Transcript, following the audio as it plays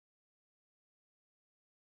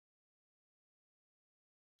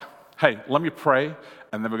Hey, let me pray,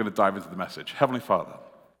 and then we're going to dive into the message. Heavenly Father,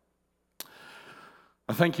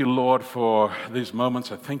 I thank you, Lord, for these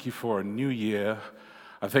moments. I thank you for a new year.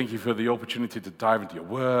 I thank you for the opportunity to dive into your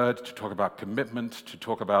word, to talk about commitment, to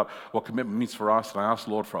talk about what commitment means for us. And I ask,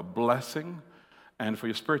 Lord, for a blessing and for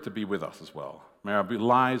your spirit to be with us as well. May our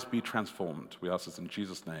lives be transformed. We ask this in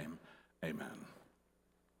Jesus' name. Amen.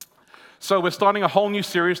 So we're starting a whole new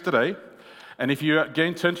series today. And if you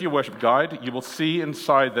again turn to your worship guide, you will see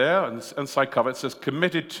inside there, inside cover, it says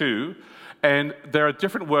committed to. And there are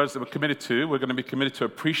different words that we're committed to. We're going to be committed to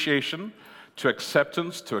appreciation, to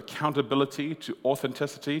acceptance, to accountability, to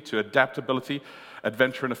authenticity, to adaptability,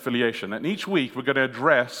 adventure, and affiliation. And each week we're going to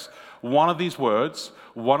address one of these words,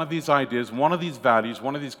 one of these ideas, one of these values,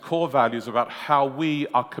 one of these core values about how we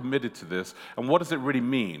are committed to this and what does it really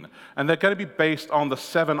mean. And they're going to be based on the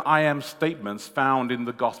 7 I am statements found in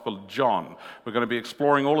the Gospel of John. We're going to be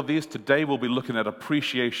exploring all of these. Today we'll be looking at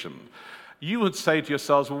appreciation. You would say to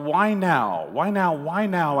yourselves, why now? Why now? Why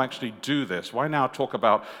now actually do this? Why now talk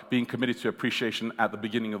about being committed to appreciation at the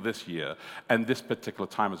beginning of this year and this particular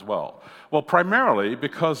time as well? Well, primarily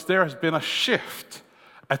because there has been a shift.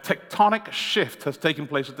 A tectonic shift has taken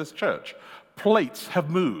place at this church. Plates have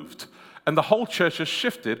moved, and the whole church has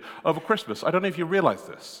shifted over Christmas. I don't know if you realize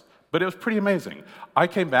this, but it was pretty amazing. I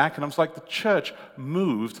came back, and I was like, the church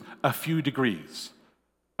moved a few degrees.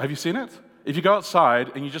 Have you seen it? If you go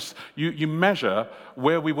outside and you measure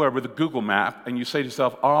where we were with a Google map, and you say to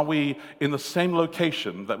yourself, are we in the same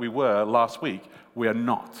location that we were last week? We are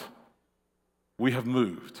not. We have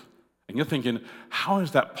moved. And you're thinking, how is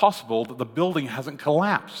that possible that the building hasn't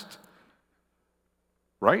collapsed?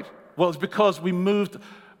 Right? Well, it's because we moved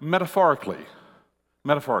metaphorically.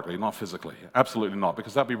 Metaphorically, not physically. Absolutely not,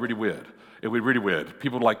 because that'd be really weird. It would be really weird.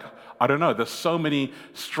 People like, I don't know, there's so many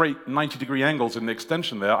straight 90-degree angles in the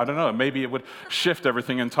extension there. I don't know, maybe it would shift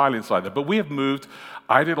everything entirely inside there. But we have moved,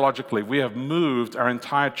 ideologically, we have moved our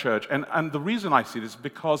entire church. And the reason I see this is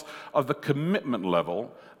because of the commitment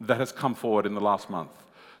level that has come forward in the last month.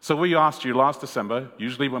 So we asked you last December,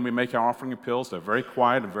 usually when we make our offering appeals, they're very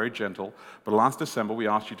quiet and very gentle, but last December we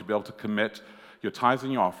asked you to be able to commit your tithes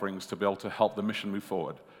and your offerings to be able to help the mission move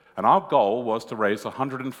forward. And our goal was to raise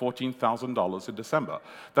 $114,000 in December.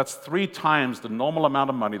 That's 3 times the normal amount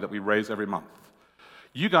of money that we raise every month.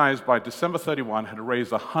 You guys, by December 31, had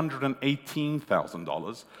raised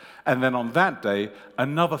 $118,000, and then on that day,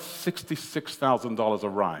 another $66,000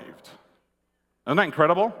 arrived. Isn't that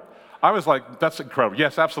incredible? I was like, that's incredible.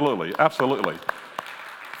 Yes, absolutely, absolutely.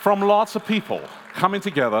 From lots of people coming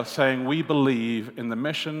together saying, we believe in the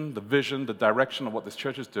mission, the vision, the direction of what this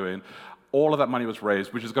church is doing. All of that money was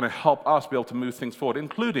raised, which is going to help us be able to move things forward,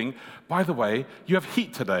 including, by the way, you have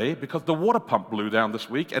heat today because the water pump blew down this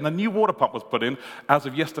week, and a new water pump was put in as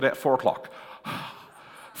of yesterday at 4 o'clock.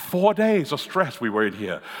 4 days of stress we were in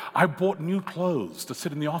here. I bought new clothes to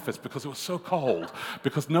sit in the office because it was so cold,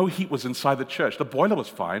 because no heat was inside the church. The boiler was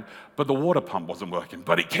fine, but the water pump wasn't working.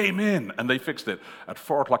 But it came in, and they fixed it at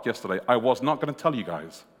 4 o'clock yesterday. I was not going to tell you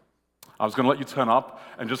guys. I was going to let you turn up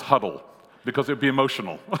and just huddle, because it would be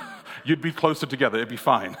emotional. You'd be closer together. It'd be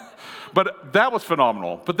fine. But that was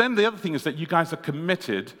phenomenal. But then the other thing is that you guys are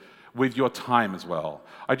committed with your time as well.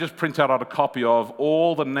 I just print out a copy of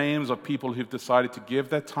all the names of people who've decided to give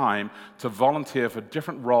their time to volunteer for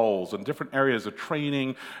different roles and different areas of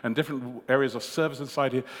training and different areas of service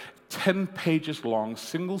inside here. 10 pages long,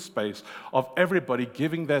 single space of everybody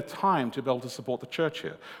giving their time to be able to support the church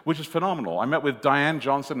here, which is phenomenal. I met with Diane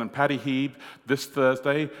Johnson and Patty Heeb this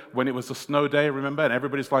Thursday when it was a snow day, remember? And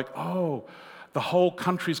everybody's like, oh, the whole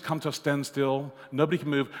country's come to a standstill. Nobody can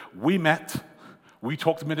move. We met. We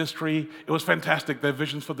talked ministry. It was fantastic. Their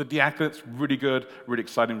visions for the diaconates, really good, really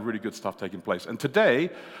exciting, really good stuff taking place. And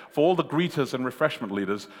today, for all the greeters and refreshment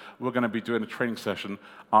leaders, we're going to be doing a training session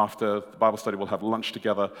after the Bible study. We'll have lunch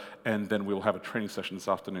together, and then we'll have a training session this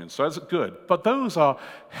afternoon. So it's good. But those are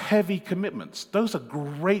heavy commitments. Those are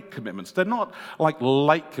great commitments. They're not like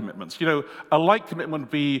light commitments. You know, a light commitment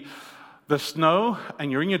would be the snow,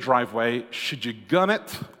 and you're in your driveway. Should you gun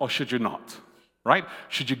it or should you not? Right?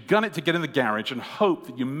 Should you gun it to get in the garage and hope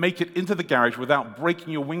that you make it into the garage without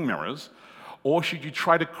breaking your wing mirrors? Or should you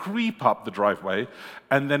try to creep up the driveway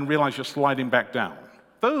and then realize you're sliding back down?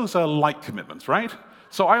 Those are light commitments, right?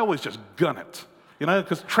 So I always just gun it, you know,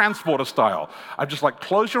 because transporter style. I just like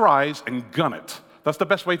close your eyes and gun it. That's the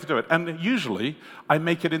best way to do it. And usually I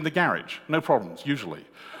make it in the garage. No problems, usually.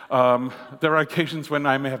 There are occasions when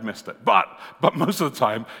I may have missed it. But most of the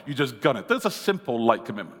time, you just gun it. Those are simple, light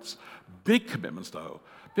commitments. Big commitments, though.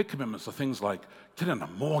 Big commitments are things like getting a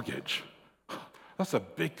mortgage. That's a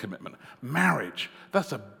big commitment. Marriage,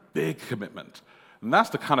 that's a big commitment. And that's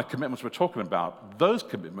the kind of commitments we're talking about. Those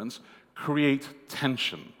commitments create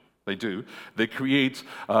tension. They do. They create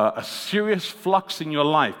a serious flux in your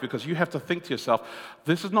life because you have to think to yourself,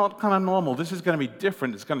 this is not kind of normal. This is going to be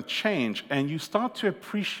different. It's going to change. And you start to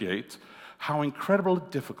appreciate how incredibly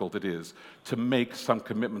difficult it is to make some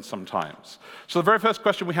commitments sometimes. So the very first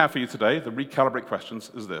question we have for you today, the recalibrate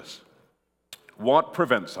questions, is this. What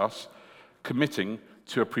prevents us committing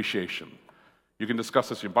to appreciation? You can discuss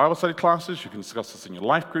this in your Bible study classes. You can discuss this in your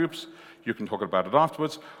life groups. You can talk about it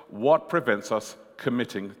afterwards. What prevents us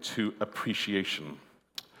committing to appreciation?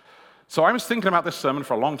 So I was thinking about this sermon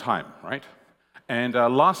for a long time, right? And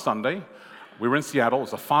last Sunday, we were in Seattle. It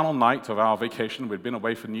was the final night of our vacation. We'd been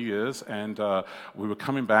away for New Year's, and we were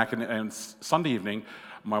coming back. And Sunday evening,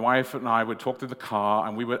 my wife and I would talk to the car,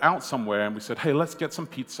 and we were out somewhere, and we said, hey, let's get some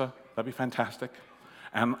pizza. That'd be fantastic.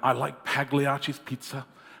 And I like Pagliacci's pizza.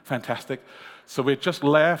 Fantastic. So we had just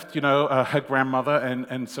left, her grandmother,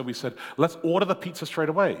 and so we said, let's order the pizza straight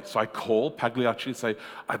away. So I called Pagliacci and say,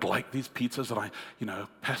 I'd like these pizzas, and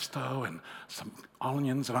pesto and some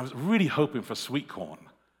onions, and I was really hoping for sweet corn.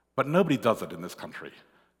 But nobody does it in this country.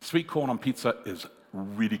 Sweet corn on pizza is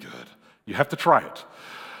really good. You have to try it.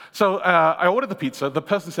 So I ordered the pizza. The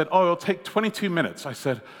person said, it'll take 22 minutes. I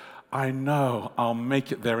said, I know, I'll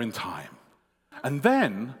make it there in time. And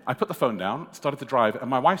then I put the phone down, started to drive, and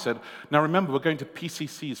my wife said, now remember, we're going to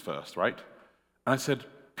PCC's first, right? And I said,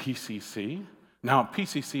 PCC? Now,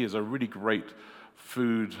 PCC is a really great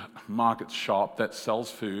food market shop that sells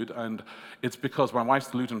food, and it's because my wife's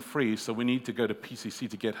gluten-free, so we need to go to PCC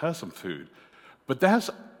to get her some food. But as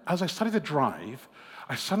I started to drive,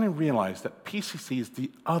 I suddenly realized that PCC is the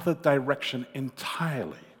other direction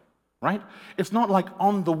entirely. Right? It's not like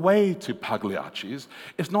on the way to Pagliacci's.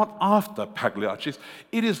 It's not after Pagliacci's.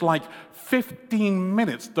 It is like 15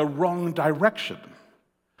 minutes the wrong direction.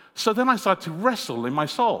 So then I started to wrestle in my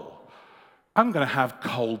soul. I'm going to have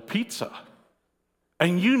cold pizza.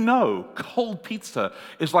 And cold pizza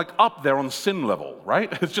is like up there on sin level,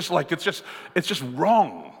 right? It's just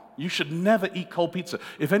wrong. You should never eat cold pizza.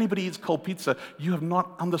 If anybody eats cold pizza, you have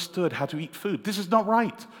not understood how to eat food. This is not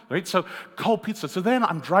right? So cold pizza. So then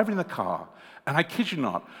I'm driving in the car, and I kid you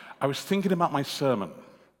not, I was thinking about my sermon,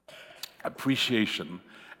 appreciation,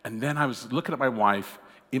 and then I was looking at my wife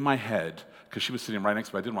in my head, because she was sitting right next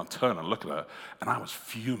to me. I didn't want to turn and look at her, and I was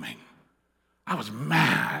fuming. I was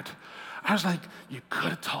mad. I was like, you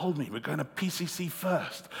could have told me we're going to PCC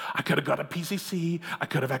first. I could have got a PCC. I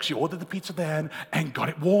could have actually ordered the pizza then and got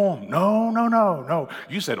it warm. No.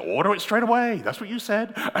 You said order it straight away. That's what you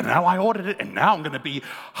said. And now I ordered it, and now I'm going to be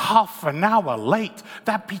half an hour late.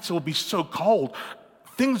 That pizza will be so cold,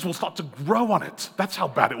 things will start to grow on it. That's how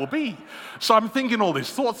bad it will be. So I'm thinking all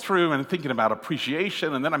these thoughts through and thinking about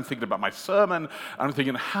appreciation, and then I'm thinking about my sermon. I'm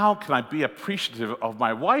thinking, how can I be appreciative of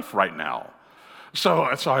my wife right now? So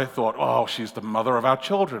I thought, she's the mother of our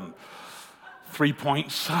children. 3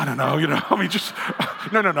 points, I don't know, no.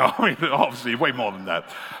 Obviously, way more than that.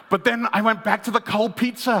 But then I went back to the cold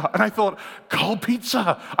pizza, and I thought, cold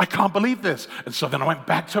pizza, I can't believe this. And so then I went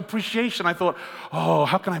back to appreciation. I thought,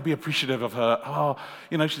 how can I be appreciative of her?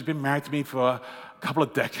 She's been married to me for a couple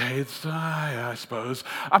of decades, I suppose.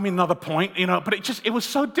 Another point, but it was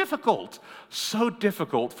so difficult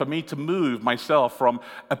for me to move myself from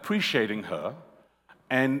appreciating her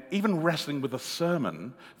and even wrestling with a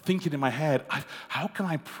sermon, thinking in my head, how can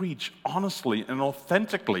I preach honestly and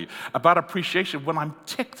authentically about appreciation when I'm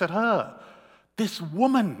ticked at her? This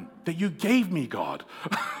woman that you gave me, God.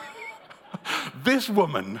 This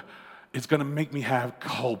woman is going to make me have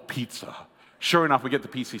cold pizza. Sure enough, we get to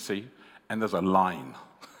PCC, and there's a line.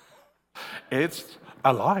 It's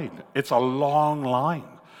a line. It's a long line.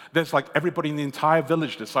 There's like everybody in the entire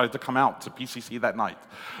village decided to come out to PCC that night.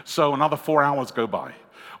 So another 4 hours go by.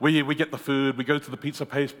 We get the food, we go to the pizza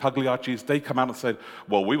place, Pagliacci's. They come out and said,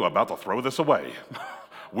 well, we were about to throw this away.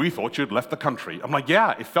 We thought you'd left the country. I'm like,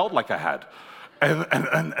 yeah, it felt like I had.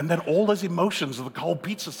 And then all those emotions of the cold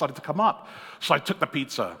pizza started to come up. So I took the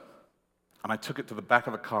pizza, and I took it to the back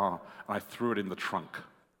of the car, and I threw it in the trunk.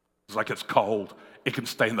 It's like, it's cold. It can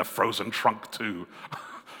stay in the frozen trunk too.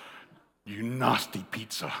 You nasty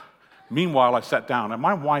pizza. Meanwhile, I sat down, and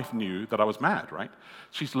my wife knew that I was mad, right?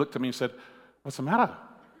 She looked at me and said, what's the matter?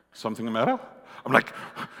 Something the matter? I'm like,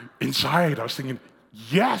 inside, I was thinking,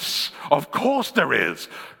 yes, of course there is.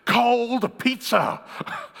 Cold pizza.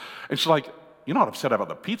 And she's like, you're not upset about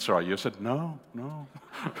the pizza, are you? I said, no,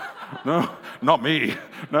 not me,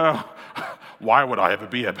 no. Why would I ever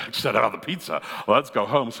be upset about the pizza? Well, let's go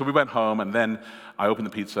home. So we went home, and then I opened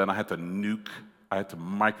the pizza, and I had to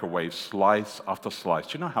microwave slice after slice.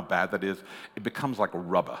 Do you know how bad that is? It becomes like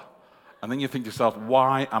rubber. And then you think to yourself,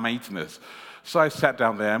 why am I eating this? So I sat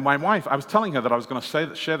down there, and my wife, I was telling her that I was going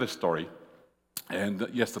to share this story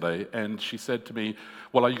yesterday, and she said to me,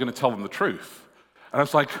 well, are you going to tell them the truth? And I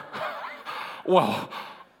was like, well,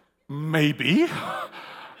 maybe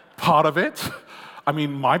part of it. I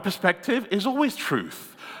mean, my perspective is always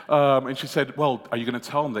truth. And she said, well, are you going to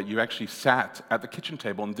tell them that you actually sat at the kitchen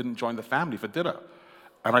table and didn't join the family for dinner?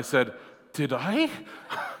 And I said, did I?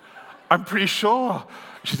 I'm pretty sure.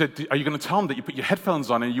 She said, are you going to tell them that you put your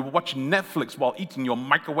headphones on and you were watching Netflix while eating your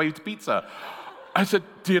microwaved pizza? I said,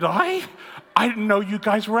 did I? I didn't know you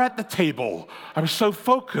guys were at the table. I was so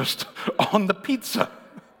focused on the pizza.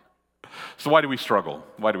 So why do we struggle?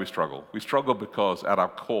 Why do we struggle? We struggle because at our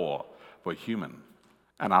core, we're human.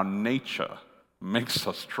 And our nature makes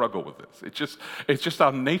us struggle with this. It's just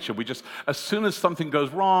our nature. As soon as something goes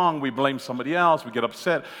wrong, we blame somebody else, we get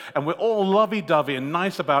upset, and we're all lovey-dovey and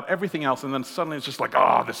nice about everything else, and then suddenly it's just like,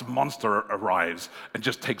 this monster arrives and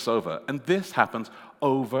just takes over. And this happens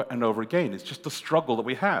over and over again. It's just the struggle that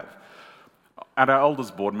we have. At our elders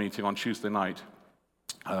board meeting on Tuesday night,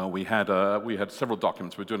 we had several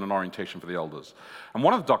documents. We were doing an orientation for the elders. And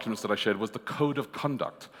one of the documents that I shared was the Code of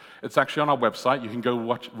Conduct. It's actually on our website. You can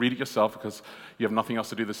go read it yourself because you have nothing else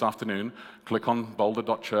to do this afternoon. Click on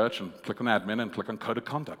boulder.church and click on admin and click on Code of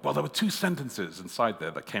Conduct. Well, there were 2 sentences inside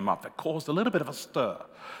there that came up that caused a little bit of a stir.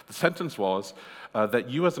 The sentence was that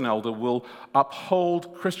you as an elder will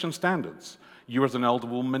uphold Christian standards. You as an elder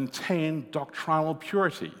will maintain doctrinal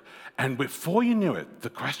purity. And before you knew it, the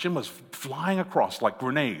question was flying across like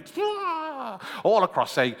grenades, all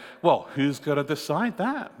across, saying, well, who's going to decide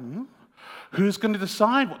that? Who's going to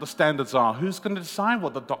decide what the standards are? Who's going to decide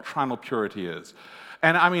what the doctrinal purity is?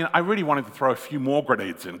 And I mean, I really wanted to throw a few more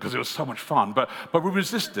grenades in because it was so much fun, but we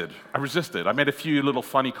resisted. I resisted. I made a few little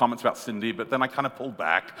funny comments about Cindy, but then I kind of pulled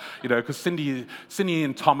back, because Cindy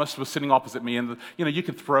and Thomas were sitting opposite me, and you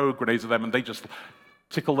could throw grenades at them, and they just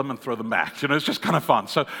tickle them and throw them back. It's just kind of fun.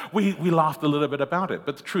 So we laughed a little bit about it.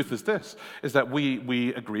 But the truth is this, is that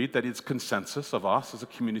we agreed that it's consensus of us as a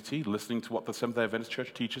community, listening to what the Seventh-day Adventist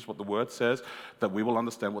Church teaches, what the Word says, that we will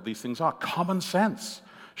understand what these things are. Common sense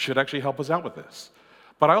should actually help us out with this.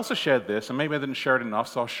 But I also shared this, and maybe I didn't share it enough,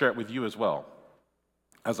 so I'll share it with you as well.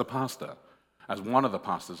 As a pastor, as one of the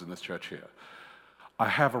pastors in this church here, I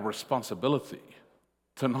have a responsibility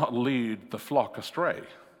to not lead the flock astray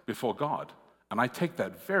before God. And I take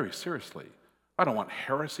that very seriously. I don't want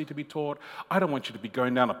heresy to be taught. I don't want you to be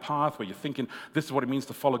going down a path where you're thinking this is what it means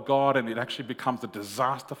to follow God and it actually becomes a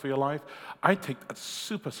disaster for your life. I take that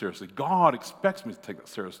super seriously. God expects me to take that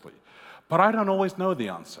seriously. But I don't always know the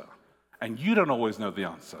answer. And you don't always know the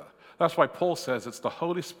answer. That's why Paul says it's the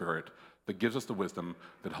Holy Spirit that gives us the wisdom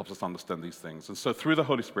that helps us understand these things. And so through the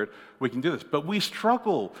Holy Spirit, we can do this. But we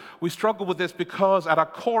struggle. We struggle with this because at our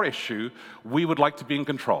core issue, we would like to be in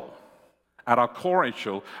control. At our core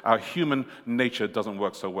issue, our human nature doesn't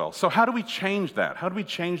work so well. So how do we change that? How do we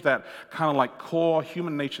change that kind of like core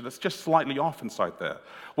human nature that's just slightly off inside there?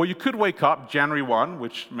 Well, you could wake up January 1,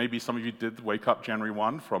 which maybe some of you did wake up January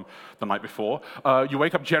 1 from the night before. You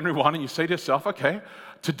wake up January 1 and you say to yourself, okay,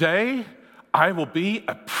 today I will be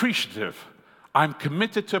appreciative. I'm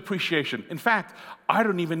committed to appreciation. In fact, I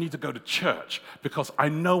don't even need to go to church because I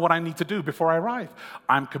know what I need to do before I arrive.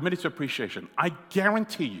 I'm committed to appreciation. I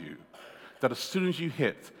guarantee you that as soon as you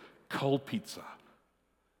hit cold pizza,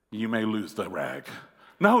 you may lose the rag.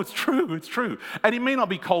 No, it's true, it's true. And it may not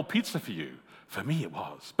be cold pizza for you. For me, it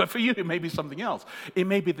was. But for you, it may be something else. It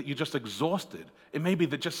may be that you're just exhausted. It may be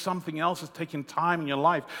that just something else is taking time in your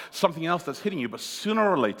life, something else that's hitting you. But sooner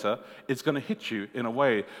or later, it's going to hit you in a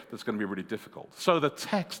way that's going to be really difficult. So the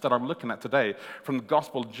text that I'm looking at today from the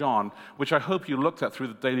Gospel of John, which I hope you looked at through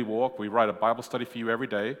the daily walk. We write a Bible study for you every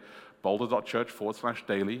day.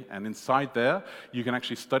 boulder.church/daily, and inside there, you can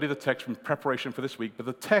actually study the text in preparation for this week, but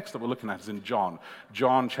the text that we're looking at is in John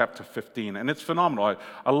chapter 15, and it's phenomenal.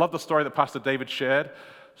 I love the story that Pastor David shared.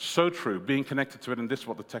 So true, being connected to it, and this is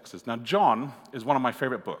what the text is. Now, John is one of my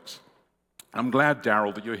favorite books. I'm glad,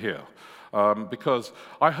 Daryl, that you're here, because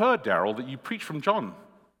I heard, Daryl, that you preached from John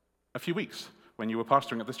a few weeks when you were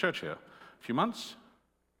pastoring at this church here. A few months?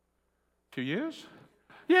 A few years?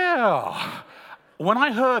 Yeah. When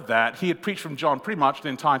I heard that he had preached from John pretty much the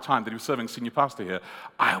entire time that he was serving senior pastor here,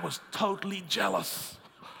 I was totally jealous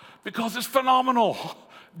because it's phenomenal.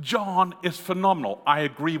 John is phenomenal. I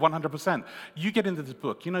agree 100%. You get into this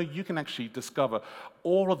book, you can actually discover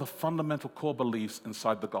all of the fundamental core beliefs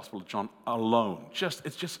inside the Gospel of John alone.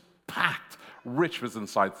 It's just packed Rich was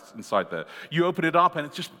inside there. You open it up and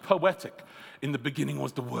it's just poetic. In the beginning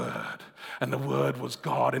was the Word, and the Word was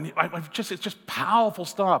God. And it's just powerful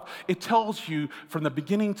stuff. It tells you from the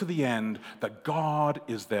beginning to the end that God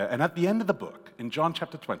is there. And at the end of the book, in John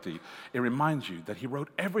chapter 20, it reminds you that he wrote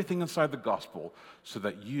everything inside the gospel so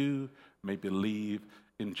that you may believe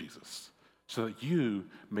in Jesus, so that you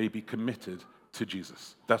may be committed to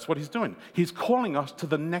Jesus. That's what he's doing. He's calling us to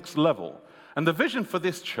the next level. And the vision for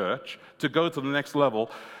this church to go to the next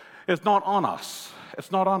level is not on us.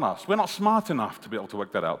 It's not on us. We're not smart enough to be able to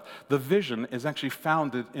work that out. The vision is actually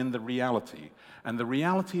founded in the reality. And the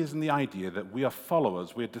reality is in the idea that we are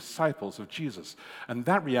followers, we're disciples of Jesus. And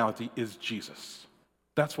that reality is Jesus.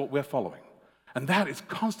 That's what we're following. And that is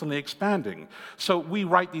constantly expanding. So we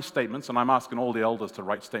write these statements, and I'm asking all the elders to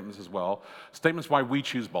write statements as well. Statements why we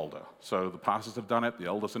choose Boulder. So the pastors have done it. The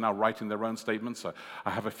elders are now writing their own statements. I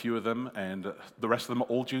have a few of them, and the rest of them are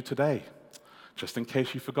all due today. Just in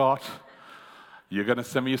case you forgot. You're going to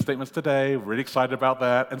send me your statements today. Really excited about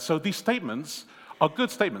that. And so these statements are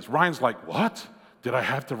good statements. Ryan's like, what? Did I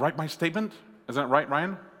have to write my statement? Isn't that right,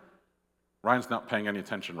 Ryan? Ryan's not paying any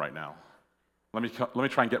attention right now. Let me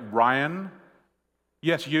try and get Ryan.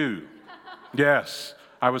 Yes, you. Yes,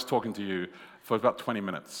 I was talking to you for about 20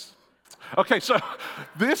 minutes. Okay, so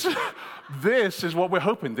this is what we're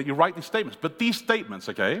hoping, that you write these statements. But these statements,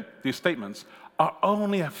 okay, these statements are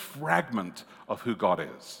only a fragment of who God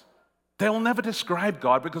is. They'll never describe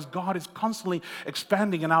God because God is constantly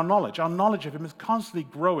expanding in our knowledge. Our knowledge of him is constantly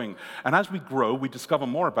growing. And as we grow, we discover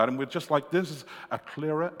more about him. We're just like, this is a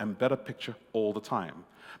clearer and better picture all the time.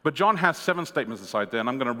 But John has 7 statements inside there, and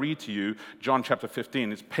I'm going to read to you John chapter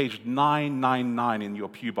 15. It's page 999 in your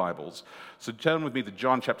pew Bibles. So turn with me to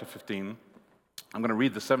John chapter 15. I'm going to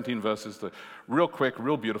read the 17 verses, real quick,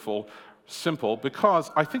 real beautiful, simple, because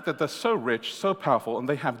I think that they're so rich, so powerful, and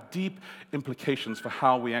they have deep implications for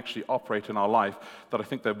how we actually operate in our life that I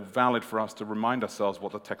think they're valid for us to remind ourselves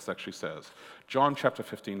what the text actually says. John chapter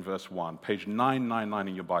 15, verse 1, page 999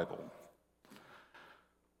 in your Bible.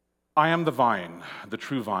 I am the vine, the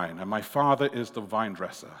true vine, and my Father is the vine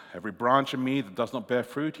dresser. Every branch in me that does not bear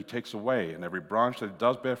fruit, he takes away, and every branch that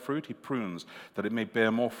does bear fruit, he prunes, that it may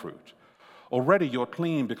bear more fruit. Already you are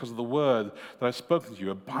clean because of the word that I have spoken to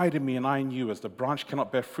you. Abide in me and I in you, as the branch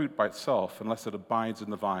cannot bear fruit by itself unless it abides in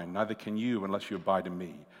the vine. Neither can you unless you abide in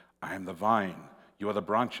me. I am the vine, you are the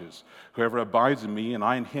branches. Whoever abides in me and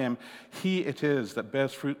I in him, he it is that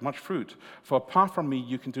bears fruit, much fruit. For apart from me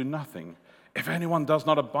you can do nothing. If anyone does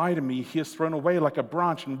not abide in me, he is thrown away like a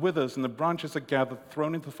branch and withers, and the branches are gathered,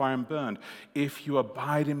 thrown into the fire and burned. If you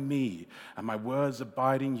abide in me, and my words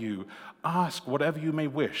abide in you, ask whatever you may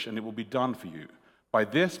wish, and it will be done for you. By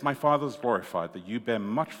this my Father is glorified, that you bear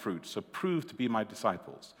much fruit, so prove to be my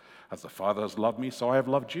disciples. As the Father has loved me, so I have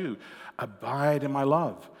loved you. Abide in my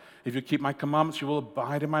love. If you keep my commandments, you will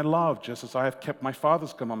abide in my love, just as I have kept my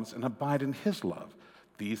Father's commandments and abide in his love.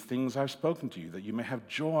 These things I have spoken to you, that you may have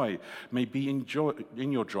joy, may be in your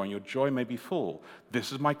joy, and your joy may be full.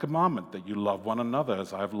 This is my commandment, that you love one another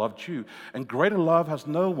as I have loved you. And greater love has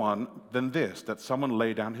no one than this, that someone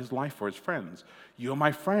lay down his life for his friends. You are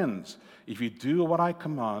my friends, if you do what I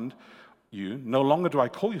command you. No longer do I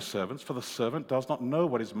call you servants, for the servant does not know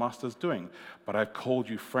what his master is doing. But I have called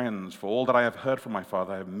you friends, for all that I have heard from my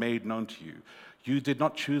Father I have made known to you. You did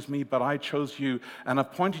not choose me, but I chose you and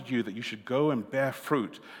appointed you that you should go and bear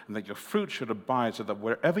fruit, and that your fruit should abide, so that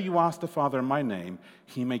wherever you ask the Father in my name,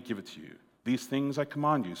 he may give it to you. These things I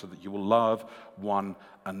command you, so that you will love one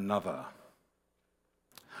another.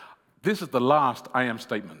 This is the last I am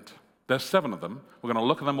statement. There's 7 of them. We're going to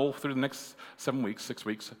look at them all through the next 7 weeks, 6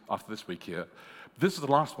 weeks after this week here. This is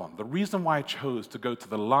the last one. The reason why I chose to go to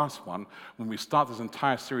the last one when we start this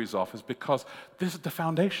entire series off is because this is the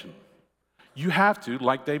foundation. You have to,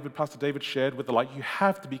 like Pastor David shared with the light, you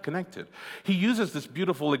have to be connected. He uses this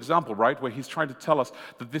beautiful example, right, where he's trying to tell us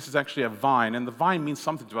that this is actually a vine, and the vine means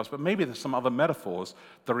something to us, but maybe there's some other metaphors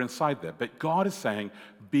that are inside there. But God is saying,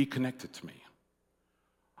 be connected to me.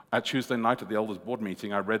 At Tuesday night at the elders' board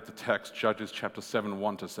meeting, I read the text, Judges chapter 7,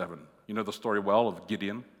 1-7. You know the story well of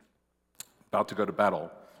Gideon, about to go to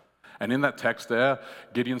battle. And in that text there,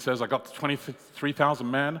 Gideon says, I got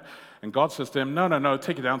 23,000 men. And God says to him, no,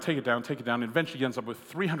 take it down. And eventually he ends up with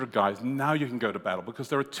 300 guys. Now you can go to battle, because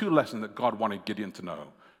there are 2 lessons that God wanted Gideon to know.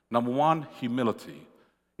 Number 1, humility.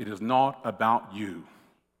 It is not about you.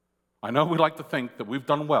 I know we like to think that we've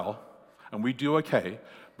done well and we do okay,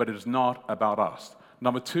 but it is not about us.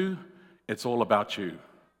 Number 2, it's all about you.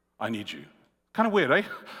 I need you. Kind of weird, eh?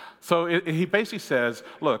 So he basically says,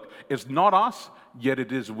 look, it's not us, yet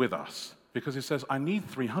it is with us. because he says, I need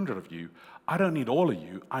 300 of you. I don't need all of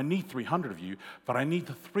you. I need 300 of you, but I need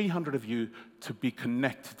the 300 of you to be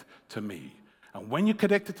connected to me. And when you're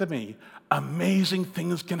connected to me, amazing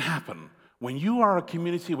things can happen. When you are a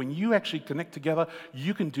community, when you actually connect together,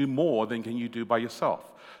 you can do more than can you do by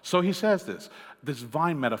yourself. So he says this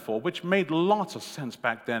vine metaphor, which made lots of sense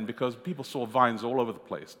back then because people saw vines all over the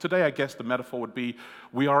place. Today, I guess the metaphor would be,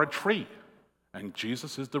 we are a tree, and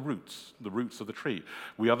Jesus is the roots of the tree.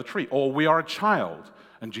 We are the tree. Or we are a child,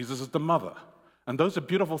 and Jesus is the mother. And those are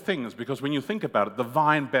beautiful things because when you think about it, the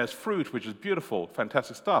vine bears fruit, which is beautiful,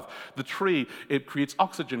 fantastic stuff. The tree, it creates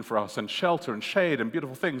oxygen for us and shelter and shade and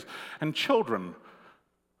beautiful things. And children,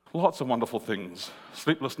 lots of wonderful things.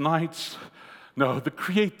 Sleepless nights. No, the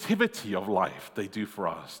creativity of life they do for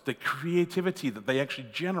us. The creativity that they actually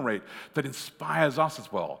generate that inspires us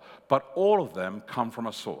as well. But all of them come from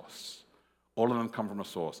a source. All of them come from a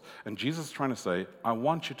source. And Jesus is trying to say, I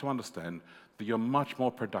want you to understand that you're much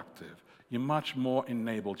more productive. You're much more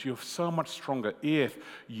enabled. You're so much stronger if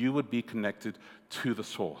you would be connected to the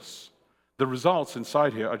source. The results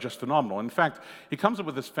inside here are just phenomenal. In fact, he comes up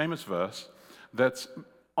with this famous verse that's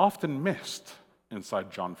often missed inside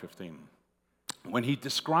John 15, when he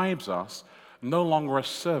describes us no longer as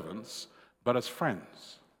servants, but as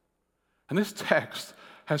friends. And this text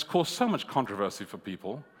has caused so much controversy for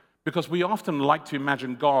people because we often like to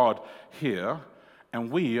imagine God here, and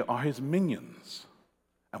we are his minions.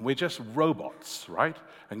 And we're just robots, right?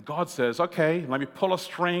 And God says, okay, let me pull a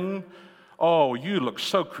string. Oh, you look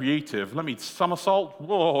so creative. Let me somersault.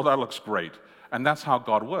 Whoa, that looks great. And that's how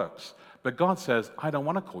God works. But God says, I don't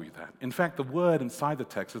want to call you that. In fact, the word inside the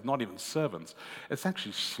text is not even servants. It's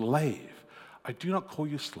actually slave. I do not call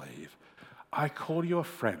you slave. I call you a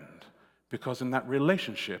friend because in that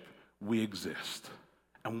relationship, we exist.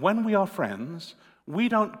 And when we are friends, we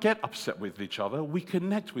don't get upset with each other. We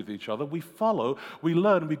connect with each other. We follow, we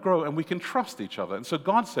learn, we grow, and we can trust each other. And so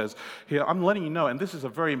God says here, I'm letting you know, and this is a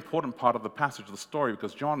very important part of the passage of the story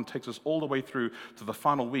because John takes us all the way through to the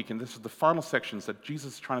final week, and this is the final sections that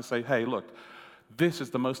Jesus is trying to say, hey, look, this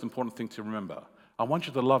is the most important thing to remember. I want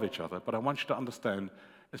you to love each other, but I want you to understand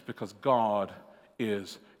it's because God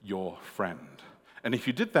is your friend. And if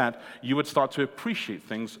you did that, you would start to appreciate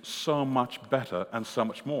things so much better and so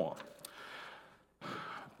much more.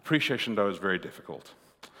 Appreciation, though, is very difficult.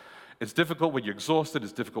 It's difficult when you're exhausted.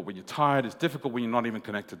 It's difficult when you're tired. It's difficult when you're not even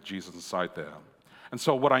connected to Jesus inside there. And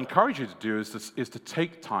so what I encourage you to do is to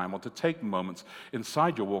take time or to take moments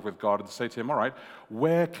inside your walk with God and to say to him, all right,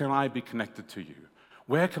 where can I be connected to you?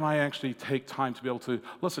 Where can I actually take time to be able to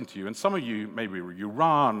listen to you? And some of you, maybe you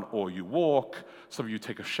run or you walk. Some of you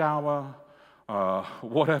take a shower,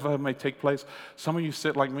 whatever may take place. Some of you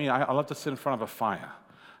sit like me. I love to sit in front of a fire.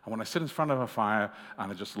 And when I sit in front of a fire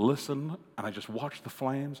and I just listen and I just watch the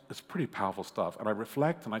flames, it's pretty powerful stuff. And I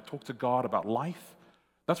reflect and I talk to God about life.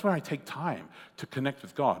 That's where I take time to connect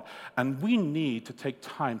with God. And we need to take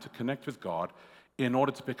time to connect with God in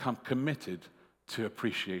order to become committed to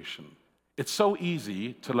appreciation. It's so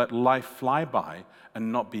easy to let life fly by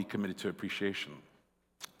and not be committed to appreciation.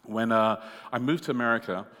 When I moved to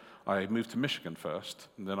America, I moved to Michigan first,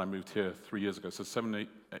 and then I moved here 3 years ago. So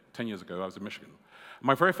 10 years ago, I was in Michigan.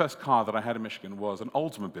 My very first car that I had in Michigan was an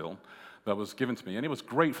Oldsmobile that was given to me, and it was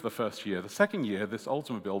great for the first year. The second year, this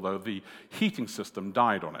Oldsmobile, though, the heating system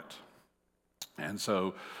died on it. And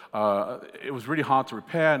so it was really hard to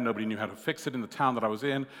repair. Nobody knew how to fix it in the town that I was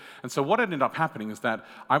in. And so what ended up happening is that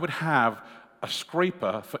I would have a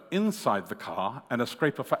scraper for inside the car and a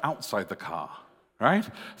scraper for outside the car. Right?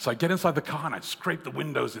 So I get inside the car and I scrape the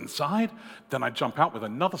windows inside. Then I jump out with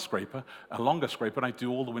another scraper, a longer scraper, and I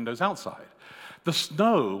do all the windows outside. The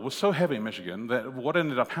snow was so heavy in Michigan that what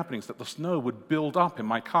ended up happening is that the snow would build up in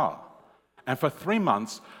my car. And for 3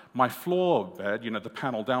 months, my floor bed, the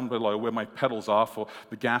panel down below where my pedals are for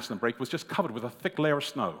the gas and the brake, was just covered with a thick layer of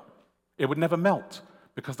snow. It would never melt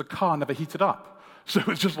because the car never heated up. So it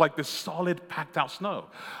was just like this solid, packed out snow.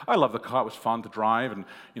 I loved the car. It was fun to drive and,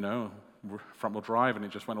 front-wheel drive, and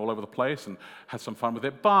it just went all over the place and had some fun with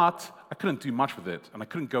it. But I couldn't do much with it, and I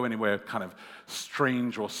couldn't go anywhere kind of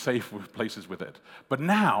strange or safe places with it. But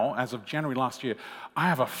now, as of January last year, I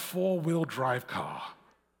have a 4-wheel drive car.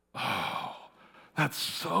 Oh, that's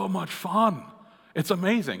so much fun. It's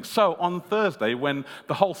amazing. So on Thursday, when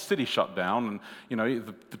the whole city shut down and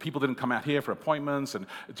the people didn't come out here for appointments and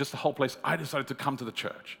just the whole place, I decided to come to the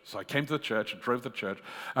church. So I came to the church and drove to the church.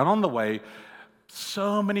 And on the way,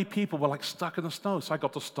 so many people were like stuck in the snow. So I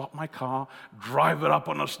got to stop my car, drive it up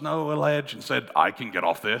on a snow ledge and said, I can get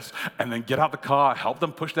off this. And then get out the car, help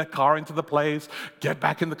them push their car into the place, get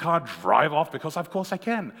back in the car, drive off because of course I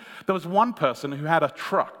can. There was one person who had a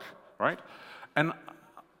truck. right? And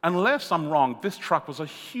unless I'm wrong, this truck was a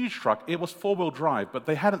huge truck. It was four-wheel drive, but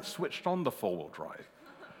they hadn't switched on the four-wheel drive.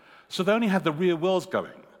 So they only had the rear wheels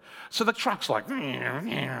going. So the truck's like,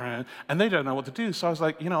 and they don't know what to do. So I was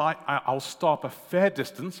like, I'll stop a fair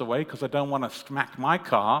distance away because I don't want to smack my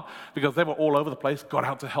car, because they were all over the place, got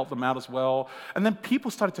out to help them out as well. And then people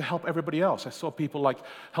started to help everybody else. I saw people like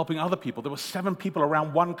helping other people. There were 7 people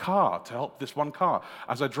around one car to help this one car.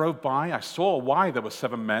 As I drove by, I saw why there were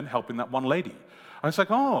 7 men helping that one lady. I was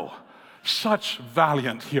like, oh, such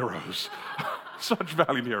valiant heroes. Such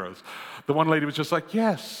valiant heroes. The one lady was just like,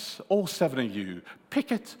 yes, all 7 of you,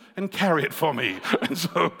 pick it and carry it for me. And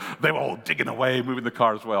so they were all digging away, moving the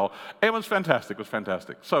car as well. It was fantastic, it was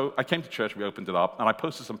fantastic. So I came to church, we opened it up, and I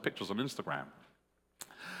posted some pictures on Instagram.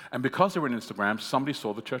 And because they were on Instagram, somebody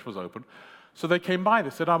saw the church was open. So they came by, they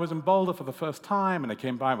said, I was in Boulder for the first time, and they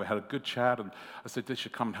came by, and we had a good chat, and I said, they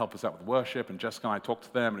should come and help us out with worship, and Jessica and I talked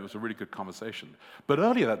to them, and it was a really good conversation. But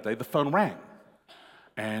earlier that day, the phone rang.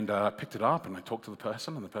 And I picked it up, and I talked to the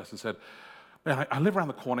person, and the person said, man, I live around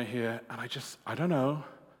the corner here, and I don't know,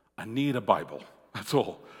 I need a Bible. That's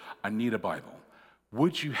all. I need a Bible.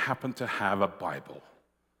 Would you happen to have a Bible?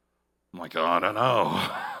 I'm like, oh, I don't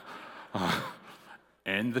know.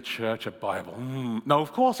 In the church, a Bible. No,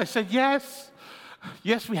 of course. I said, yes.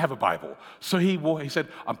 Yes, we have a Bible. So he said,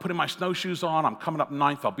 I'm putting my snowshoes on. I'm coming up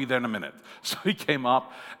 9th. I'll be there in a minute. So he came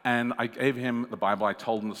up, and I gave him the Bible. I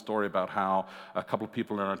told him the story about how a couple of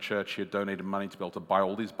people in our church here donated money to be able to buy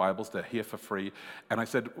all these Bibles. They're here for free. And I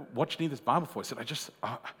said, what do you need this Bible for? He said,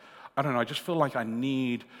 I don't know. I just feel like I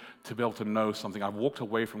need to be able to know something. I've walked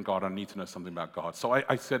away from God. I need to know something about God. So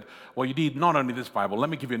I said, well, you need not only this Bible.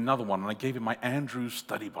 Let me give you another one. And I gave him my Andrews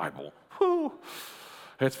Study Bible. Whew.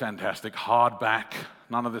 It's fantastic, hardback,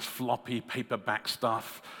 none of this floppy paperback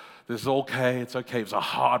stuff. This is okay, it's okay. It was a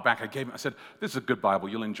hardback. I said, this is a good Bible.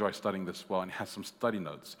 You'll enjoy studying this well. And it has some study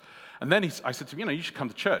notes. And then I said to him, you should come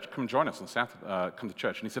to church. Come and join us on Saturday. Come to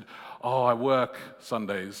church. And he said, oh, I work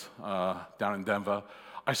Sundays down in Denver.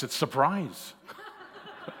 I said, surprise.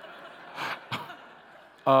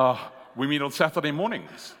 We meet on Saturday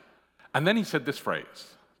mornings. And then he said this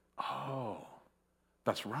phrase, oh,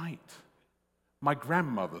 that's right. My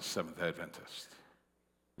grandmother's Seventh-day Adventist.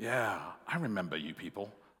 Yeah, I remember you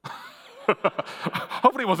people.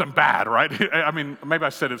 Hopefully it wasn't bad, right? I mean, maybe I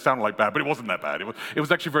said it sounded like bad, but it wasn't that bad. It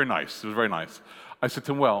was actually very nice. It was very nice. I said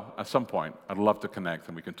to him, well, at some point, I'd love to connect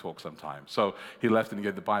and we can talk sometime. So he left and he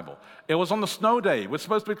gave the Bible. It was on the snow day. We're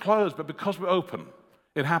supposed to be closed, but because we're open,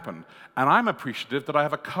 it happened. And I'm appreciative that I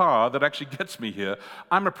have a car that actually gets me here.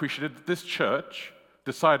 I'm appreciative that this church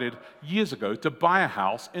decided years ago to buy a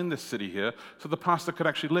house in this city here so the pastor could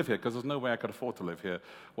actually live here, because there's no way I could afford to live here.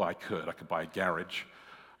 Well, I could buy a garage.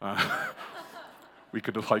 We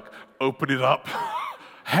could just open it up.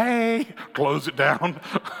 Hey, close it down.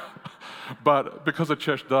 But because the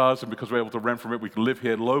church does, and because we're able to rent from it, we can live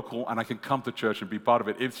here local, and I can come to church and be part of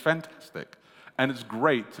it. It's fantastic. And it's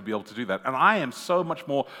great to be able to do that. And I am so much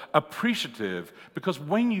more appreciative, because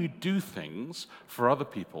when you do things for other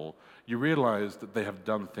people, you realize that they have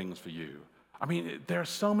done things for you. I mean, there are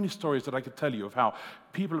so many stories that I could tell you of how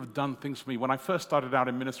people have done things for me. When I first started out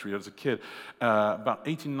in ministry as a kid, about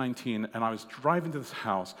 18, 19, and I was driving to this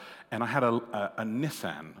house, and I had a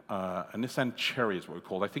Nissan Cherry is what we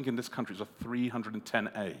called. I think in this country it's a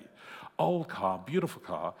 310A. Old car, beautiful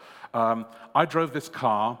car. I drove this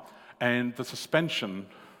car, and the suspension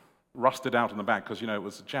rusted out in the back because, it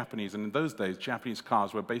was Japanese. And in those days, Japanese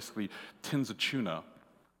cars were basically tins of tuna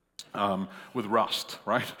with rust,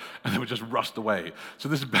 right? And they would just rust away. So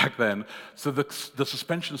this is back then. So the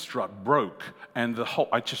suspension strut broke, and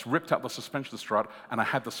I just ripped out the suspension strut, and I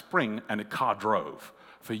had the spring, and the car drove.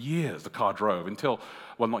 For years, the car drove until,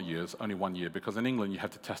 well, not years, only 1 year, because in England, you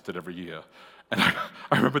have to test it every year. And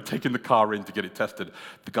I remember taking the car in to get it tested.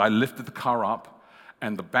 The guy lifted the car up,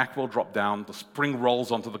 and the back wheel dropped down, the spring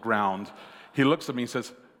rolls onto the ground. He looks at me and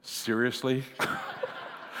says, seriously?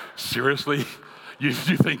 Seriously? You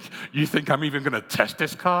think I'm even going to test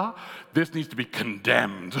this car? This needs to be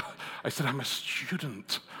condemned. I said, I'm a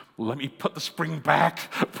student. Let me put the spring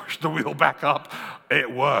back, push the wheel back up.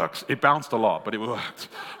 It works. It bounced a lot, but it worked.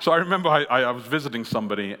 So I remember I was visiting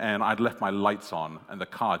somebody, and I'd left my lights on, and the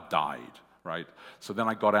car died, right? So then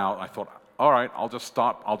I got out, and I thought, all right, I'll just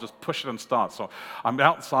push it and start. So I'm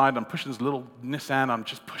outside, I'm pushing this little Nissan, I'm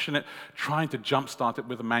just pushing it, trying to jump start it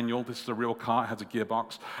with a manual. This is a real car, it has a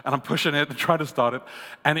gearbox. And I'm pushing it and trying to start it,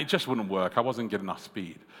 and it just wouldn't work. I wasn't getting enough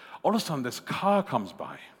speed. All of a sudden, this car comes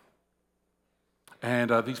by.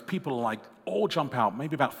 And these people all jump out,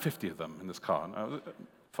 maybe about 50 of them in this car.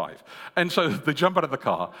 5. And so they jump out of the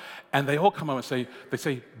car, and they all come over and they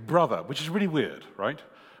say, brother, which is really weird, right?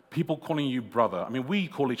 People calling you brother. I mean, we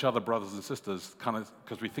call each other brothers and sisters kind of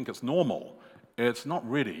because we think it's normal. It's not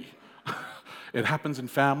really. It happens in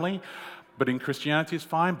family, but in Christianity it's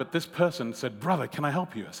fine. But this person said, brother, can I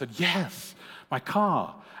help you? I said, yes, my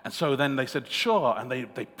car. And so then they said, sure, and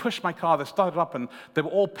they pushed my car, they started up, and they were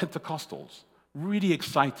all Pentecostals, really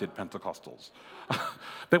excited Pentecostals.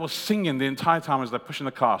 They were singing the entire time as they're pushing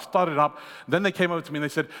the car, started up, then they came over to me and they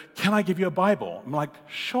said, can I give you a Bible? I'm like,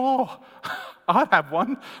 sure, I have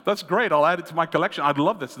one. That's great, I'll add it to my collection. I'd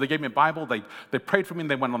love this. So they gave me a Bible, they prayed for me, and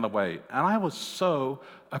they went on their way. And I was so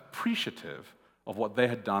appreciative of what they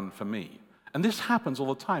had done for me. And this happens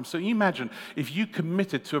all the time. So you imagine if you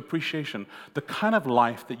committed to appreciation, the kind of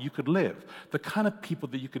life that you could live, the kind of people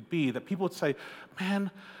that you could be, that people would say,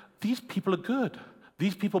 man, these people are good.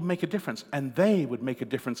 These people make a difference, and they would make a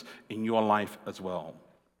difference in your life as well.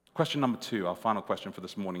 Question number 2, our final question for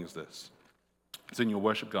this morning is this. It's in your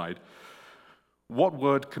worship guide. What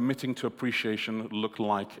would committing to appreciation look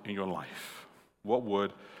like in your life? What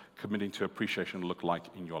would committing to appreciation look like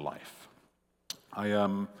in your life?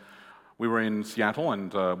 We were in Seattle,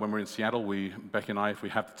 and when we're in Seattle, Becky and I, if we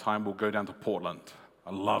have the time, we'll go down to Portland.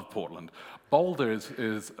 I love Portland. Boulder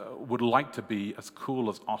would like to be as cool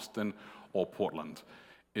as Austin or Portland.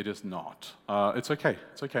 It is not. It's okay.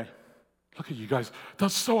 It's okay. Look at you guys.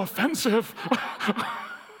 That's so offensive.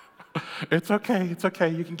 It's okay. It's okay.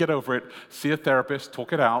 You can get over it. See a therapist.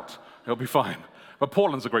 Talk it out. It'll be fine. But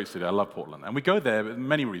Portland's a great city. I love Portland. And we go there for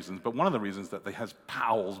many reasons, but one of the reasons that they has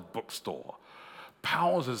Powell's bookstore.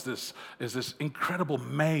 Powell's is this incredible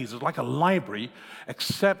maze. It's like a library,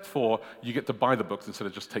 except for you get to buy the books instead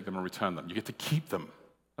of just take them and return them. You get to keep them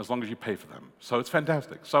as long as you pay for them. So it's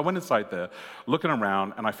fantastic. So I went inside there, looking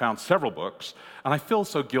around, and I found several books, and I feel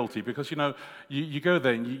so guilty because, you go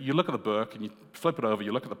there and you look at the book, and you flip it over,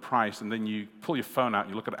 you look at the price, and then you pull your phone out,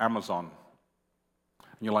 and you look at Amazon,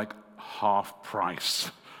 and you're like, half price.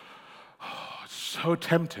 Oh, it's so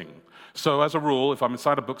tempting. So as a rule, if I'm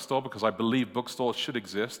inside a bookstore, because I believe bookstores should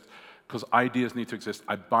exist, because ideas need to exist,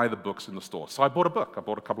 I buy the books in the store. So I bought a book. I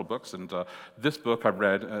bought a couple of books, and this book I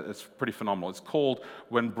read, it's pretty phenomenal. It's called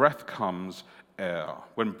When Breath Comes Air.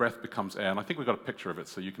 When Breath Becomes Air. And I think we've got a picture of it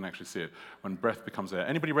so you can actually see it. When Breath Becomes Air.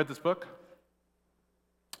 Anybody read this book?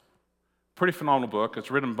 Pretty phenomenal book.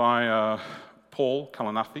 It's written by Paul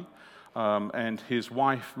Kalanithi, and his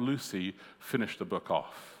wife, Lucy, finished the book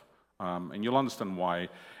off. And you'll understand why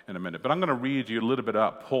in a minute. But I'm going to read you a little bit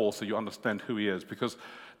about Paul so you understand who he is, because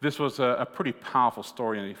this was a pretty powerful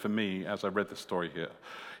story for me as I read this story here.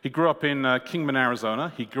 He grew up in Kingman,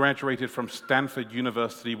 Arizona. He graduated from Stanford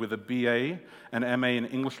University with a BA, an MA in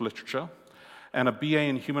English literature, and a BA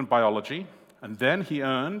in human biology. And then he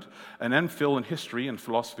earned an MPhil in history and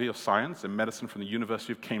philosophy of science and medicine from the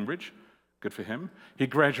University of Cambridge. Good for him. He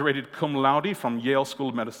graduated cum laude from Yale School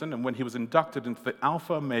of Medicine, and when he was inducted into the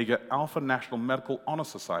Alpha Omega Alpha National Medical Honor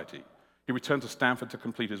Society, he returned to Stanford to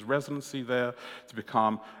complete his residency there to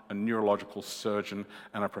become a neurological surgeon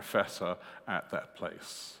and a professor at that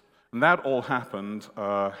place. And that all happened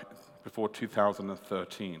before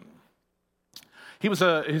 2013.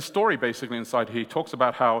 His story basically inside here, he talks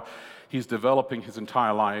about how he's developing his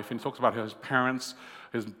entire life, and he talks about how his parents.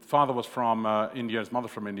 His father was from India, his mother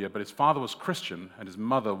from India, but his father was Christian and his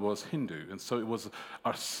mother was Hindu. And so it was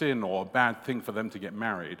a sin or a bad thing for them to get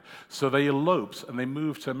married. So they eloped and they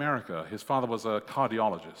moved to America. His father was a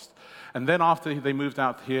cardiologist. And then after they moved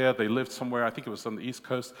out here, they lived somewhere, I think it was on the East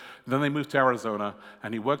Coast. Then they moved to Arizona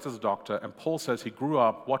and he worked as a doctor. And Paul says he grew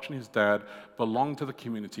up watching his dad belong to the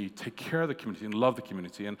community, take care of the community, and love the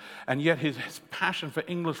community. And yet his passion for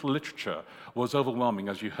English literature was overwhelming.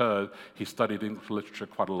 As you heard, he studied English literature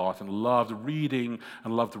quite a lot and loved reading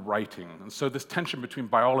and loved writing. And so this tension between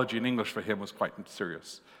biology and English for him was quite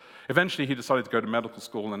serious. Eventually, he decided to go to medical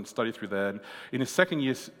school and study through there. And in his second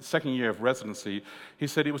year of residency, he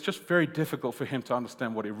said it was just very difficult for him to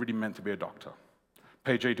understand what it really meant to be a doctor.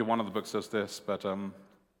 Page 81 of the book says this, but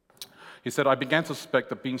he said, I began to suspect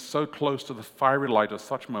that being so close to the fiery light of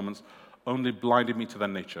such moments only blinded me to their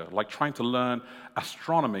nature, like trying to learn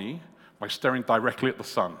astronomy by staring directly at the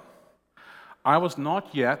sun. I was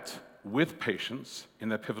not yet with patients in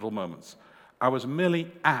their pivotal moments. I was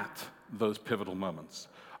merely at those pivotal moments.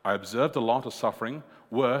 I observed a lot of suffering.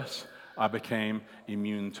 Worse, I became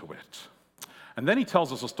immune to it. And then he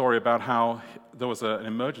tells us a story about how there was an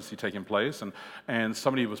emergency taking place, and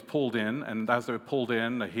somebody was pulled in, and as they were pulled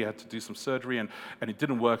in, he had to do some surgery, and it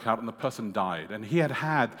didn't work out, and the person died. And he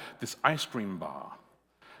had this ice cream bar,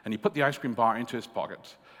 and he put the ice cream bar into his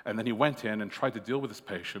pocket, and then he went in and tried to deal with this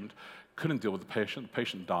patient, couldn't deal with the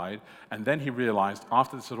patient died, and then he realized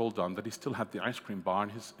after this had all done that he still had the ice cream bar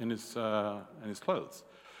in his clothes.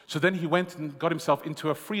 So then he went and got himself into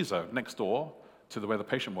a freezer next door to where the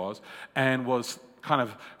patient was, and was kind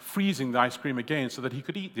of freezing the ice cream again so that he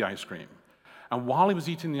could eat the ice cream. And while he was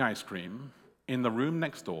eating the ice cream, in the room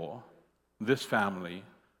next door, this family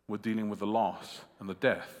were dealing with the loss and the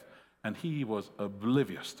death, and he was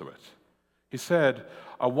oblivious to it. He said,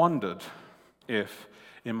 I wondered if,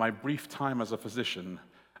 in my brief time as a physician,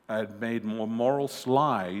 I had made more moral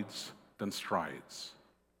slides than strides,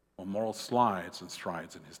 or moral slides than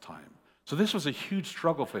strides in his time. So this was a huge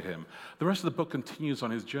struggle for him. The rest of the book continues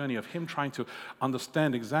on his journey of him trying to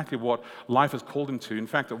understand exactly what life has called him to. In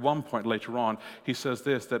fact, at one point later on, he says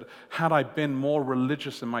this, that had I been more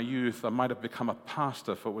religious in my youth, I might have become a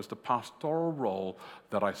pastor, for it was the pastoral role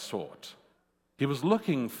that I sought. He was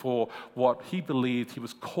looking for what he believed he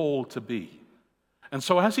was called to be. And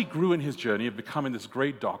so as he grew in his journey of becoming this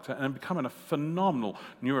great doctor and becoming a phenomenal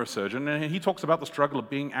neurosurgeon, and he talks about the struggle of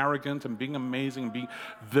being arrogant and being amazing and being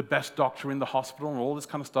the best doctor in the hospital and all this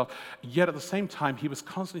kind of stuff, yet at the same time, he was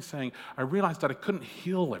constantly saying, I realized that I couldn't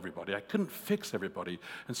heal everybody, I couldn't fix everybody,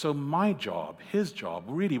 and so my job, his job,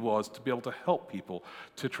 really was to be able to help people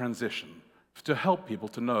to transition, to help people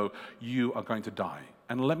to know you are going to die,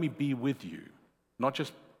 and let me be with you. Not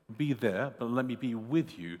just be there, but let me be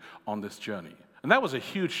with you on this journey. And that was a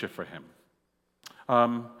huge shift for him.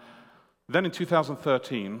 Then in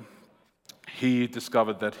 2013, he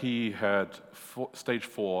discovered that he had stage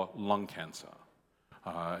 4 lung cancer.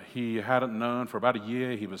 He hadn't known for about a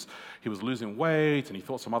year. He was losing weight, and he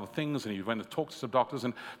thought some other things, and he went to talk to some doctors.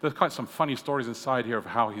 And there's quite some funny stories inside here of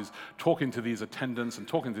how he's talking to these attendants and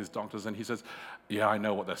talking to these doctors, and he says, yeah, I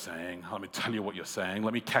know what they're saying. Let me tell you what you're saying.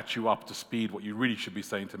 Let me catch you up to speed, what you really should be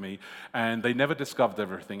saying to me. And they never discovered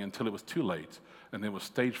everything until it was too late, and it was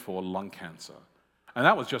stage 4 lung cancer. And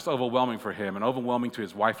that was just overwhelming for him, and overwhelming to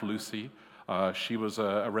his wife, Lucy. She was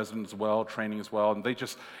a resident as well, training as well, and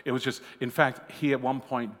it was just, in fact, he at one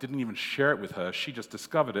point didn't even share it with her. She just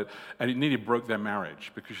discovered it, and it nearly broke their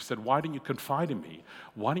marriage, because she said, why didn't you confide in me?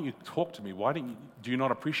 Why didn't you talk to me? Do you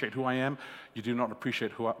not appreciate who I am? You do not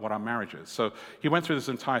appreciate what our marriage is. So he went through this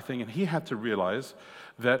entire thing, and he had to realize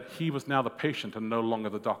that he was now the patient and no longer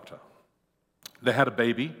the doctor. They had a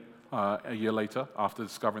baby. A year later, after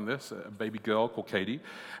discovering this, a baby girl called Katie,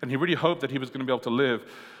 and he really hoped that he was going to be able to live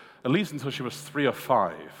at least until she was 3 or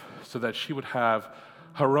 5, so that she would have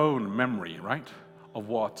her own memory, right, of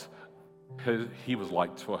what he was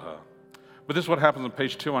like for her. But this is what happens on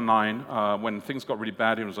page 209, when things got really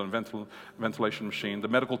bad. He was on a ventilation machine. The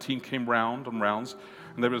medical team came round on rounds,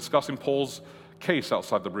 and they were discussing Paul's case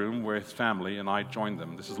outside the room with his family, and I joined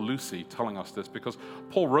them. This is Lucy telling us this, because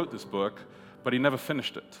Paul wrote this book, but he never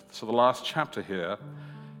finished it. So the last chapter here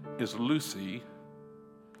is Lucy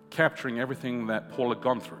capturing everything that Paul had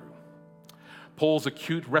gone through. Paul's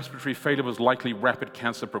acute respiratory failure was likely rapid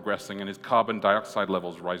cancer progressing, and his carbon dioxide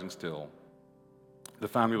levels rising still. The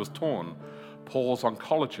family was torn. Paul's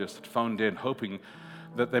oncologist had phoned in, hoping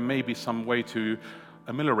that there may be some way to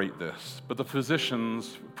ameliorate this, but the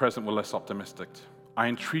physicians present were less optimistic. I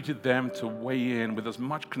entreated them to weigh in with as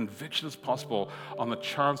much conviction as possible on the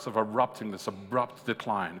chance of erupting this abrupt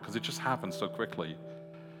decline, because it just happened so quickly.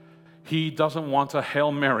 He doesn't want a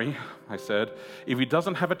Hail Mary, I said. If he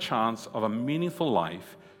doesn't have a chance of a meaningful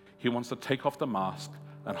life, he wants to take off the mask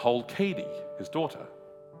and hold Katie, his daughter.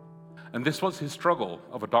 And this was his struggle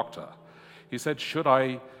of a doctor. He said, should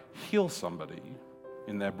I heal somebody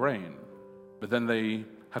in their brain, but then they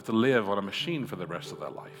have to live on a machine for the rest of their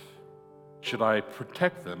life? Should I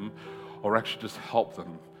protect them, or actually just help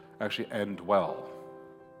them actually end well?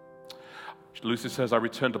 Lucy says, I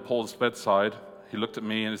returned to Paul's bedside. He looked at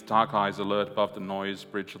me, and his dark eyes alert above the noise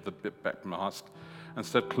bridge of the bit-back mask, and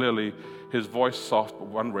said clearly, his voice soft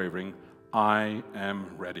but unwavering, I am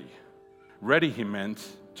ready. Ready, he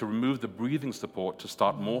meant, to remove the breathing support, to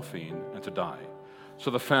start morphine, and to die.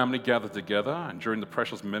 So the family gathered together, and during the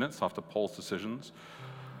precious minutes after Paul's decisions,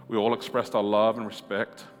 we all expressed our love and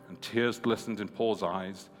respect, and tears glistened in Paul's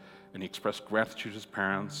eyes, and he expressed gratitude to his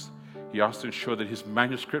parents. He asked to ensure that his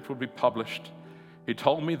manuscript would be published. He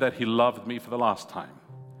told me that he loved me for the last time.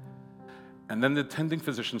 And then the attending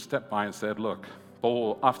physician stepped by and said, look,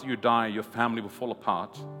 Paul, after you die, your family will fall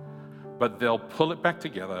apart, but they'll pull it back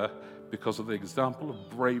together because of the example of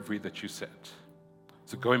bravery that you set.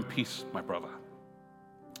 So go in peace, my brother.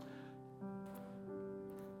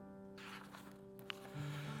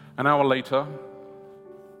 An hour later,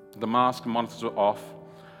 the mask and monitors were off,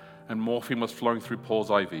 and morphine was flowing through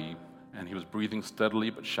Paul's IV, and he was breathing steadily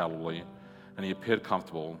but shallowly, and he appeared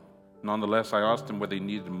comfortable. Nonetheless, I asked him whether he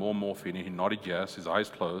needed more morphine, and he nodded yes, his eyes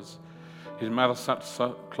closed. His mother sat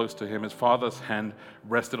so close to him, his father's hand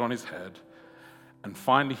rested on his head, and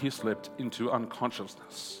finally he slipped into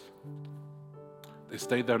unconsciousness. They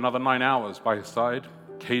stayed there another 9 hours by his side.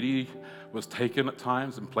 Katie was taken at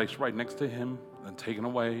times and placed right next to him, then taken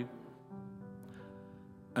away.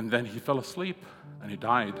 And then he fell asleep and he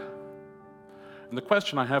died. And the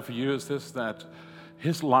question I have for you is this, that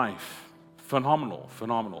his life,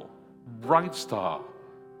 phenomenal, bright star,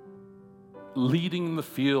 leading in the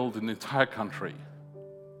field in the entire country.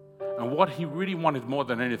 And what he really wanted more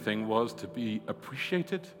than anything was to be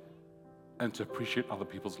appreciated and to appreciate other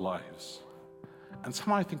people's lives. And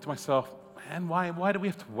somehow I think to myself, man, why do we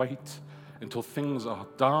have to wait until things are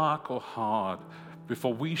dark or hard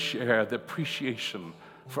before we share the appreciation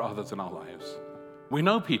for others in our lives? We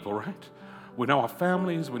know people, right? We know our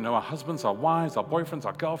families, we know our husbands, our wives, our boyfriends,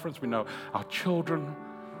 our girlfriends, we know our children,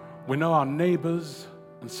 we know our neighbors,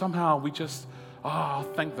 and somehow we just, I'll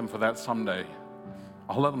thank them for that someday.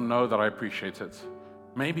 I'll let them know that I appreciate it.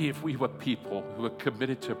 Maybe if we were people who were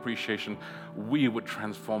committed to appreciation, we would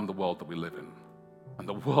transform the world that we live in. And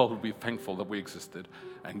the world would be thankful that we existed.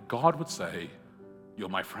 And God would say, you're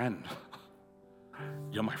my friend.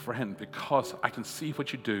 You're my friend because I can see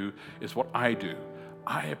what you do is what I do.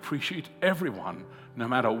 I appreciate everyone, no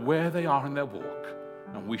matter where they are in their walk,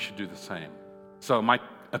 and we should do the same. So my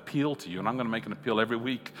appeal to you, and I'm going to make an appeal every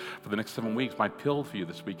week for the next 7 weeks, my appeal for you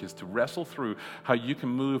this week is to wrestle through how you can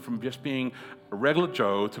move from just being a regular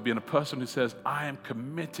Joe to being a person who says, I am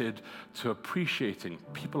committed to appreciating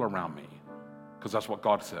people around me, because that's what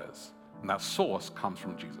God says, and that source comes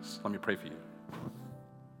from Jesus. Let me pray for you.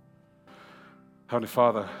 Heavenly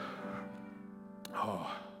Father,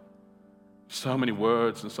 so many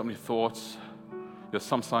words and so many thoughts. Yet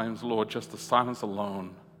sometimes, Lord, just the silence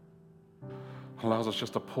alone allows us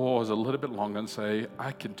just to pause a little bit longer and say,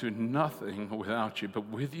 I can do nothing without you, but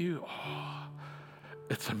with you,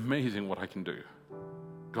 it's amazing what I can do.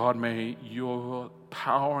 God, may your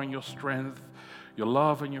power and your strength, your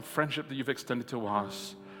love and your friendship that you've extended to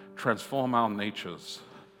us transform our natures.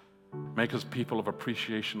 Make us people of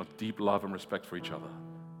appreciation, of deep love and respect for each other.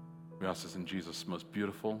 We ask this in Jesus' most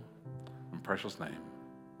beautiful and precious name.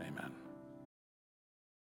 Amen.